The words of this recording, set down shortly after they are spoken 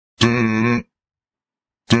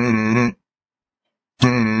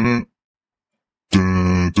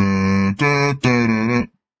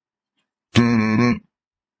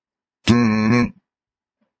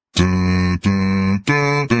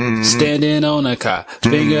sitting on a cot,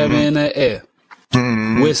 finger in the air.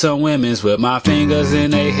 With some women's with my fingers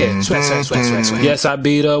in their hair. Swag, swag, swag, swag, swag. Yes, I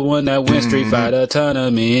be the one that wins Street Fighter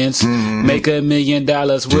tournaments. Make $1 million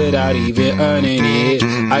without even earning it.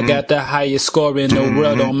 I got the highest score in the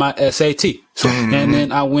world on my SAT. And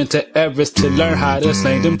then I went to Everest to learn how to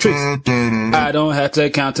slang them trees. I don't have to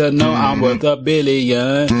count to know I'm worth $1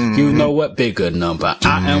 billion. You know what bigger number?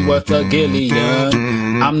 I am worth $1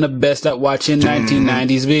 gillyun. I'm the best at watching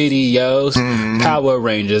 1990s videos. Power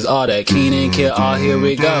Rangers, all that Kenan kill, all here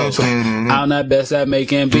we go. I'm the best at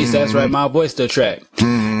making beats, that's right, my voice the track.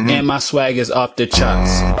 And my swag is off the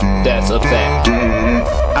charts, that's a fact.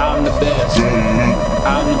 I'm the best,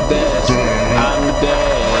 I'm the best, I'm the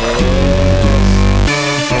best.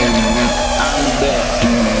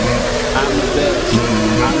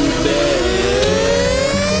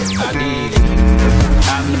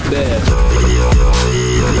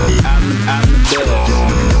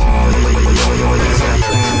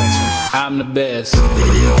 I'm the best. I'm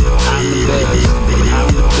the best. I'm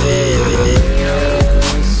the best.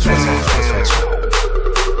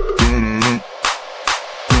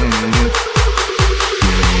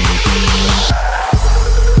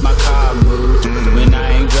 My car moves when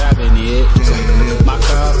I ain't driving it. My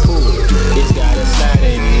car cool, it's got a slide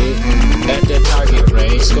in it. At the target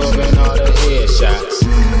range, scoring all the headshots.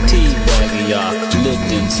 Teabagging y'all,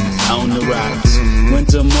 Lipton's on the rocks. Went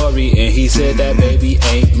to Maury and he said that baby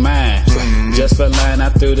ain't mine. Just for lying, I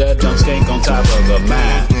threw that jump skank on top of a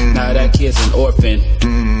mine. Now that kid's an orphan,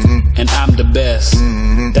 and I'm the best.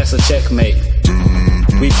 That's a checkmate.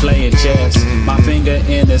 We playing chess. My finger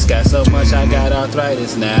in the sky so much I got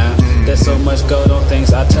arthritis now. There's so much gold on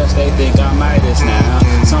things I touch, they think I'm Midas now.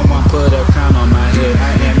 Someone put a crown on my head,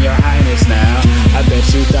 I am your highness now. I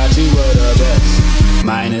bet you thought you were the best.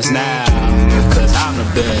 Minus now, cause I'm the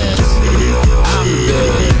best. I'm the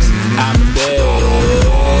best. I'm the best.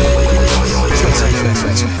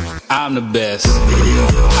 I'm the best. I'm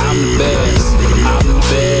the best. I'm the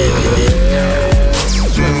best.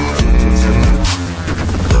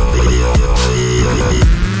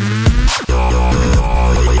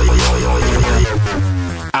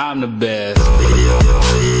 I'm the best.